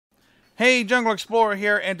Hey, Jungle Explorer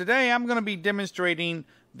here, and today I'm going to be demonstrating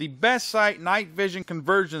the Bestsight Night Vision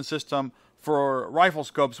Conversion System for rifle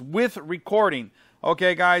scopes with recording.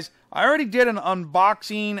 Okay, guys, I already did an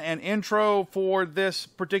unboxing and intro for this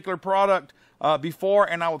particular product before,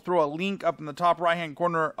 and I will throw a link up in the top right-hand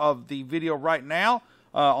corner of the video right now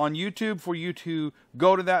on YouTube for you to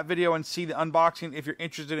go to that video and see the unboxing if you're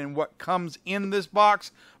interested in what comes in this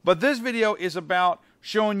box. But this video is about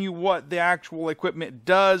showing you what the actual equipment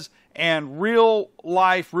does and real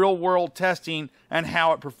life, real world testing and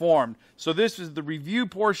how it performed. So this is the review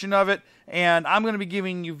portion of it, and I'm going to be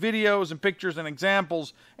giving you videos and pictures and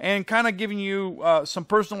examples and kind of giving you some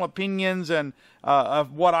personal opinions and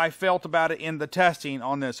of what I felt about it in the testing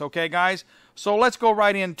on this. Okay, guys? So let's go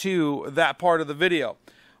right into that part of the video.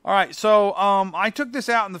 All right, so I took this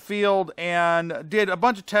out in the field and did a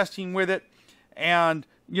bunch of testing with it, and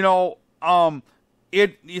you know,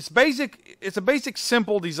 it's a basic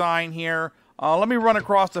simple design here. Let me run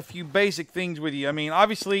across a few basic things with you. I mean,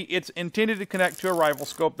 obviously it's intended to connect to a rifle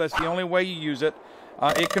scope. That's the only way you use it.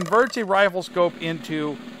 It converts a rifle scope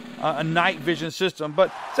into a night vision system,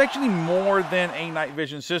 but it's actually more than a night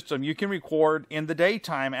vision system. You can record in the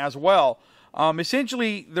daytime as well.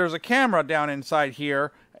 Essentially, there's a camera down inside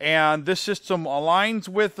here, and this system aligns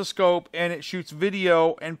with the scope, and it shoots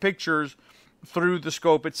video and pictures through the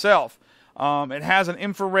scope itself. It has an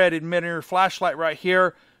infrared emitter flashlight right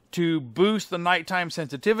here to boost the nighttime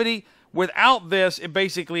sensitivity. Without this, it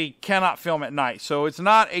basically cannot film at night. So it's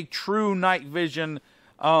not a true night vision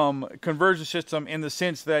conversion system in the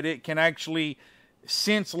sense that it can actually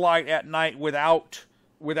sense light at night without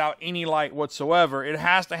any light whatsoever. It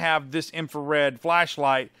has to have this infrared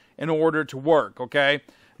flashlight in order to work, okay?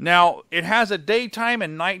 Now, it has a daytime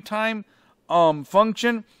and nighttime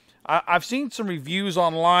function. I've seen some reviews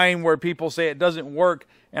online where people say it doesn't work,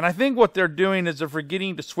 and I think what they're doing is they're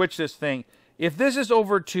forgetting to switch this thing. If this is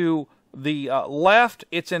over to the left,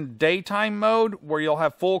 it's in daytime mode where you'll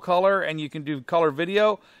have full color and you can do color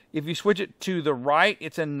video. If you switch it to the right,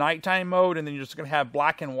 it's in nighttime mode, and then you're just going to have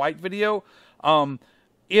black and white video.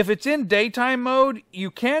 If it's in daytime mode,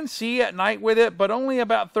 you can see at night with it, but only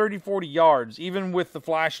about 30-40 yards, even with the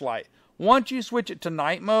flashlight. Once you switch it to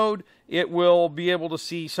night mode, it will be able to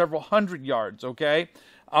see several hundred yards, okay?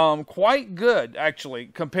 Quite good, actually,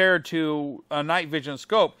 compared to a night vision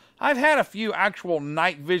scope. I've had a few actual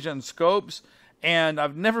night vision scopes, and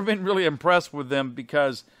I've never been really impressed with them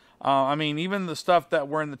because, I mean, even the stuff that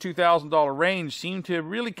were in the $2,000 range seemed to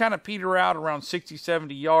really kind of peter out around 60,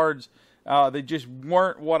 70 yards. They just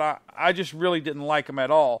weren't what I just really didn't like them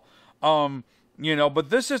at all. You know, but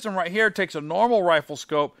this system right here takes a normal rifle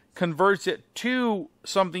scope, converts it to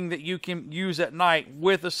something that you can use at night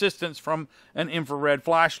with assistance from an infrared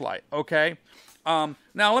flashlight, okay? Now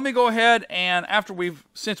let me go ahead and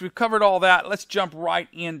since we've covered all that, let's jump right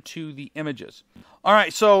into the images. All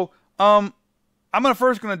right, so I'm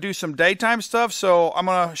first going to do some daytime stuff. So I'm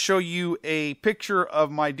going to show you a picture of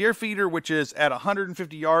my deer feeder, which is at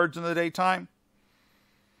 150 yards in the daytime.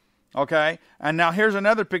 Okay, and now here's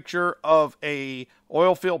another picture of a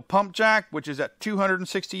oil-filled pump jack, which is at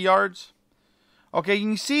 260 yards. Okay, you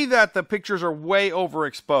can see that the pictures are way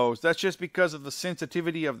overexposed. That's just because of the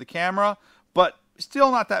sensitivity of the camera, but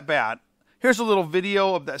still not that bad. Here's a little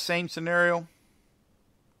video of that same scenario.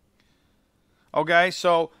 Okay,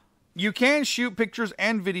 so you can shoot pictures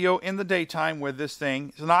and video in the daytime with this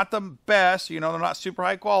thing. It's not the best, you know, they're not super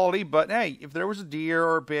high quality, but hey, if there was a deer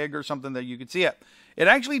or a pig or something that you could see it. It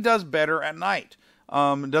actually does better at night.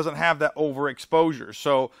 It doesn't have that overexposure.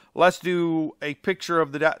 So let's do a picture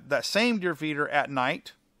of that same deer feeder at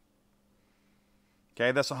night.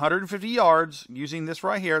 Okay, that's 150 yards using this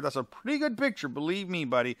right here. That's a pretty good picture, believe me,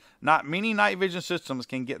 buddy. Not many night vision systems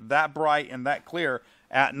can get that bright and that clear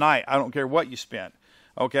at night. I don't care what you spend.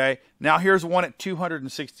 Okay, now here's one at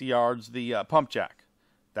 260 yards, the pump jack.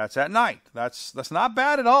 That's at night. That's not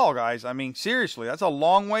bad at all, guys. I mean, seriously, that's a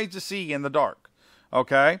long way to see in the dark.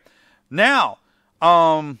 Okay, now,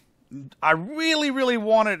 I really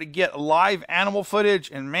wanted to get live animal footage,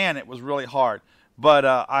 and man, it was really hard. But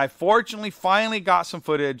I fortunately finally got some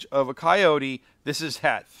footage of a coyote. This is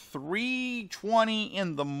at 3:20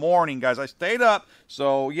 in the morning, guys. I stayed up,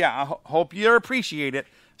 so yeah, I hope you appreciate it.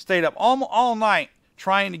 Stayed up all night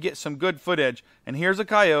trying to get some good footage, and here's a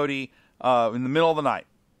coyote in the middle of the night.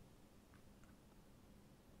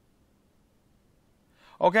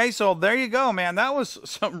 Okay, so there you go, man. That was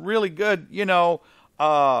some really good, you know,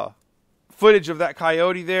 footage of that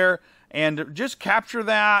coyote there. And just capture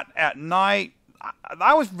that at night.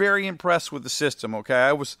 I was very impressed with the system,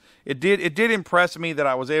 okay? It did impress me that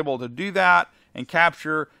I was able to do that and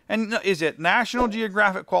capture. And is it National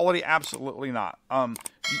Geographic quality? Absolutely not.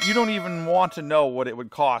 You don't even want to know what it would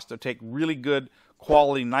cost to take really good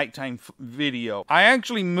quality nighttime video. I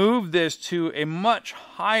actually moved this to a much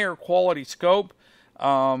higher quality scope,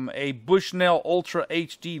 a Bushnell Ultra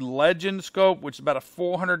HD Legend scope, which is about a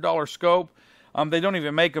 $400 scope. They don't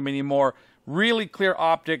even make them anymore. Really clear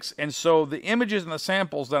optics, and so the images and the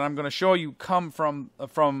samples that I'm going to show you come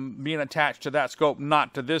from being attached to that scope,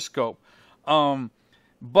 not to this scope. But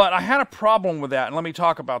I had a problem with that, and let me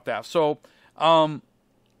talk about that. So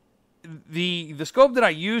the scope that I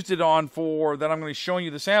used it on for, that I'm going to be showing you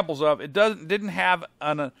the samples of, it didn't have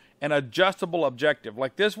an adjustable objective.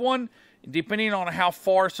 Like this one, depending on how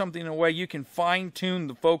far something away, you can fine-tune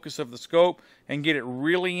the focus of the scope and get it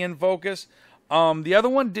really in focus. The other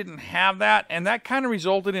one didn't have that, and that kind of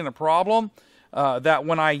resulted in a problem that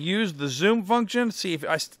when I used the zoom function, see,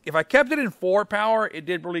 if I kept it in 4 power, it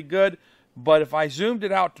did really good, but if I zoomed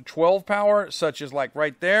it out to 12 power, such as like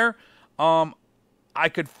right there, I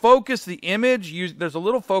could focus the image. There's a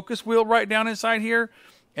little focus wheel right down inside here,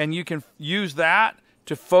 and you can use that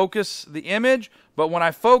to focus the image, but when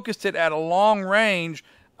I focused it at a long range,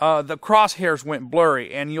 the crosshairs went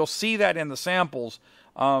blurry, and you'll see that in the samples.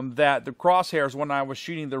 That the crosshairs, when I was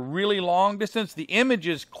shooting the really long distance, the image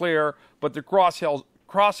is clear, but the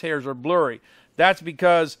crosshairs are blurry. That's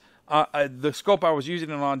because the scope I was using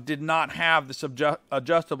it on did not have this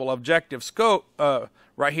adjustable objective scope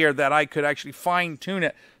right here that I could actually fine-tune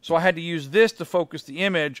it. So I had to use this to focus the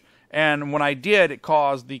image, and when I did, it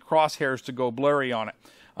caused the crosshairs to go blurry on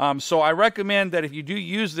it. So I recommend that if you do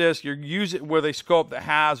use this, you use it with a scope that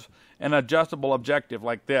has an adjustable objective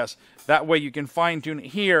like this. That way you can fine-tune it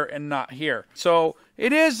here and not here. So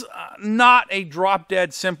it is not a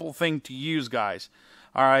drop-dead simple thing to use, guys.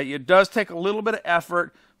 All right, it does take a little bit of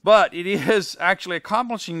effort, but it is actually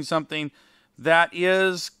accomplishing something that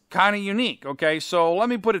is kind of unique, okay? So let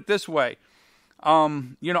me put it this way.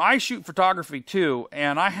 You know, I shoot photography too,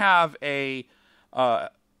 and I have a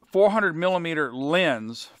 400 millimeter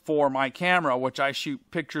lens for my camera, which I shoot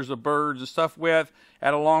pictures of birds and stuff with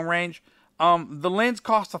at a long range. The lens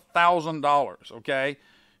costs $1,000, okay?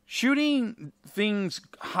 Shooting things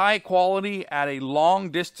high quality at a long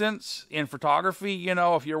distance in photography, you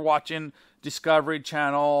know, if you're watching Discovery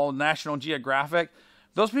Channel, National Geographic,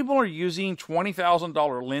 those people are using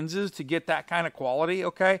 $20,000 lenses to get that kind of quality,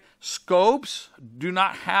 okay? Scopes do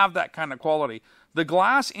not have that kind of quality. The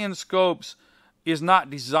glass in scopes is not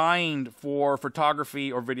designed for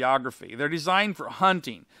photography or videography. They're designed for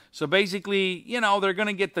hunting. So basically, you know, they're going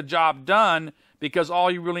to get the job done because all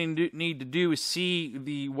you really need to do is see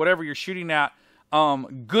the whatever you're shooting at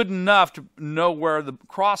good enough to know where the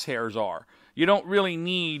crosshairs are. You don't really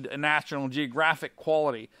need a National Geographic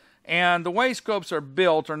quality. And the way scopes are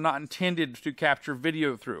built are not intended to capture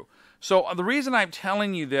video through. So the reason I'm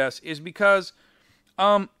telling you this is because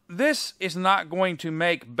this is not going to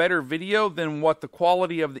make better video than what the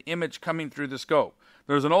quality of the image coming through the scope.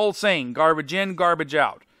 There's an old saying, garbage in, garbage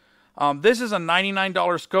out. This is a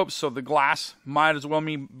 $99 scope, so the glass might as well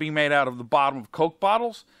be made out of the bottom of Coke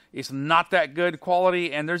bottles. It's not that good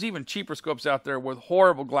quality, and there's even cheaper scopes out there with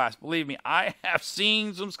horrible glass. Believe me, I have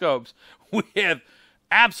seen some scopes with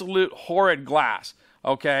absolute horrid glass,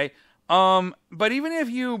 okay? But even if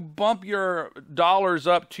you bump your dollars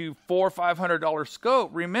up to $400 or $500 scope,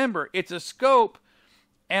 remember, it's a scope,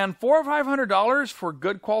 and $400 or $500 for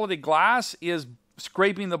good quality glass is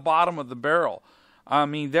scraping the bottom of the barrel. I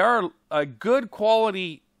mean, there are a good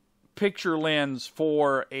quality picture lens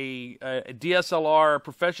for a DSLR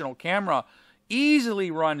professional camera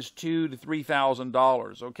easily runs $2,000 to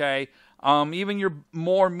 $3,000, okay? Even your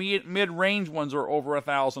more mid-range ones are over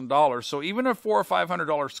 $1,000. So even a $400 or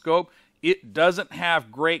 $500 scope, it doesn't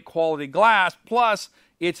have great quality glass, plus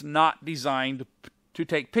it's not designed to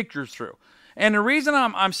take pictures through. And the reason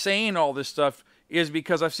I'm saying all this stuff is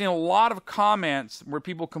because I've seen a lot of comments where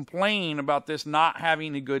people complain about this not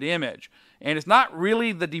having a good image. And it's not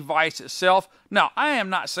really the device itself. Now, I am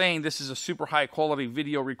not saying this is a super high quality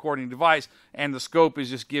video recording device and the scope is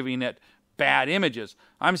just giving it bad images.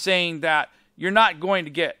 I'm saying that you're not going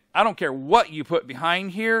to get, I don't care what you put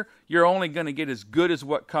behind here, you're only going to get as good as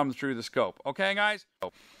what comes through the scope. Okay, guys?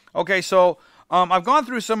 Okay, so I've gone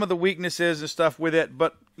through some of the weaknesses and stuff with it,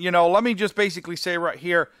 but, you know, let me just basically say right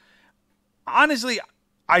here, honestly,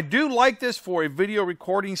 I do like this for a video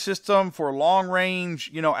recording system for long range,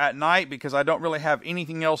 you know, at night, because I don't really have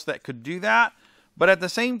anything else that could do that. But at the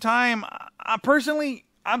same time,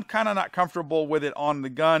 I'm kind of not comfortable with it on the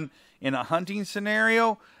gun in a hunting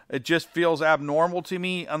scenario. It just feels abnormal to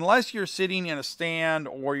me, unless you're sitting in a stand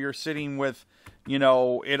or you're sitting with, you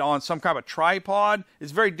know, it on some kind of tripod.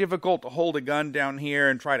 It's very difficult to hold a gun down here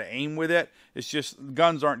and try to aim with it. It's just,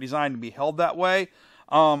 guns aren't designed to be held that way.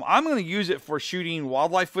 I'm going to use it for shooting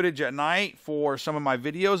wildlife footage at night for some of my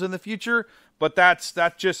videos in the future, but that's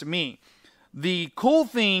just me. The cool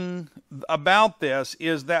thing about this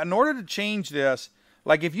is that in order to change this,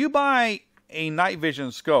 like if you buy a night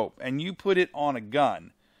vision scope and you put it on a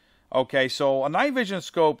gun, okay, so a night vision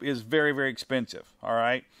scope is very, very expensive, all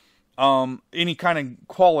right? Any kind of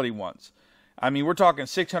quality ones. I mean, we're talking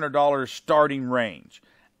 $600 starting range.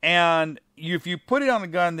 And if you put it on a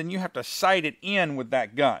gun, then you have to sight it in with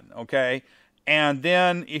that gun, okay? And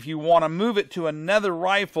then if you want to move it to another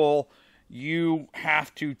rifle, you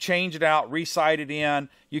have to change it out, re-sight it in.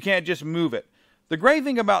 You can't just move it. The great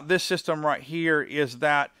thing about this system right here is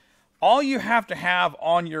that all you have to have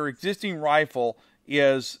on your existing rifle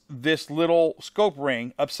is this little scope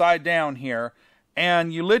ring upside down here.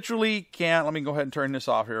 And you literally can, let me go ahead and turn this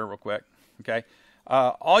off here real quick, okay?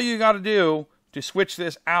 All you got to do to switch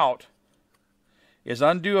this out is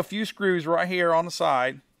undo a few screws right here on the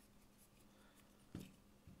side.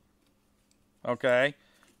 Okay.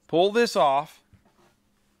 Pull this off.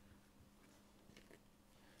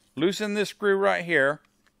 Loosen this screw right here.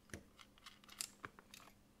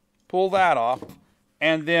 Pull that off.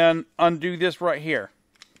 And then undo this right here.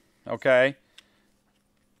 Okay.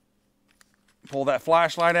 Pull that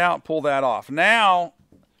flashlight out. Pull that off. Now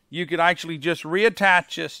you could actually just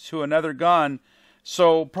reattach this to another gun.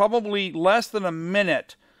 So probably less than a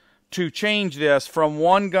minute to change this from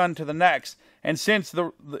one gun to the next. And since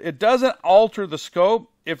it doesn't alter the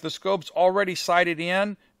scope, if the scope's already sighted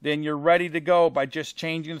in, then you're ready to go by just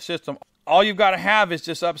changing the system. All you've got to have is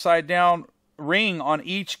this upside down ring on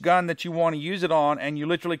each gun that you want to use it on, and you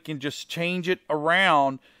literally can just change it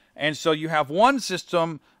around. And so you have one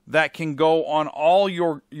system that can go on all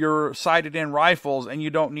your sighted in rifles, and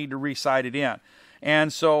you don't need to re-sight it in.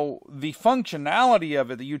 And so the functionality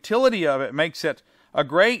of it, the utility of it, makes it a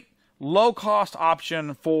great low-cost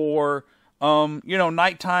option for you know,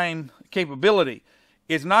 nighttime capability.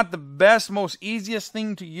 It's not the best, most easiest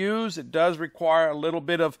thing to use. It does require a little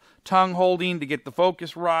bit of tongue holding to get the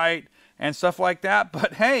focus right and stuff like that.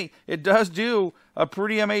 But hey, it does do a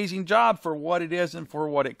pretty amazing job for what it is and for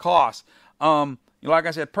what it costs. Like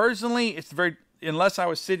I said, personally, it's very, unless I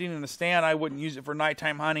was sitting in a stand, I wouldn't use it for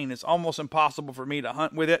nighttime hunting. It's almost impossible for me to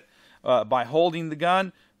hunt with it by holding the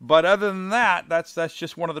gun. But other than that, that's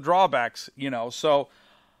just one of the drawbacks, you know. So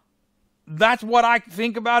that's what I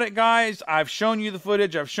think about it, guys. I've shown you the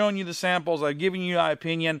footage. I've shown you the samples. I've given you my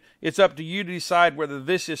opinion. It's up to you to decide whether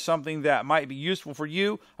this is something that might be useful for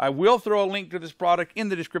you. I will throw a link to this product in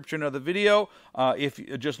the description of the video. If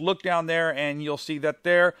you just look down there and you'll see that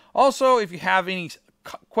there. Also, if you have any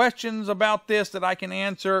questions about this that I can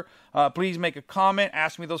answer, please make a comment.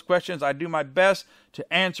 Ask me those questions. I do my best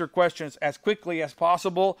to answer questions as quickly as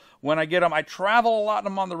possible when I get them. I travel a lot and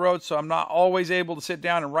I'm on the road, so I'm not always able to sit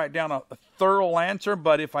down and write down a thorough answer.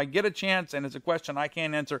 But if I get a chance and it's a question I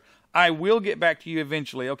can't answer, I will get back to you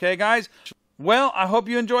eventually. Okay, guys? Well, I hope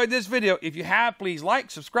you enjoyed this video. If you have, please like,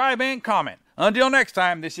 subscribe, and comment. Until next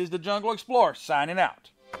time, this is the Jungle Explorer signing out.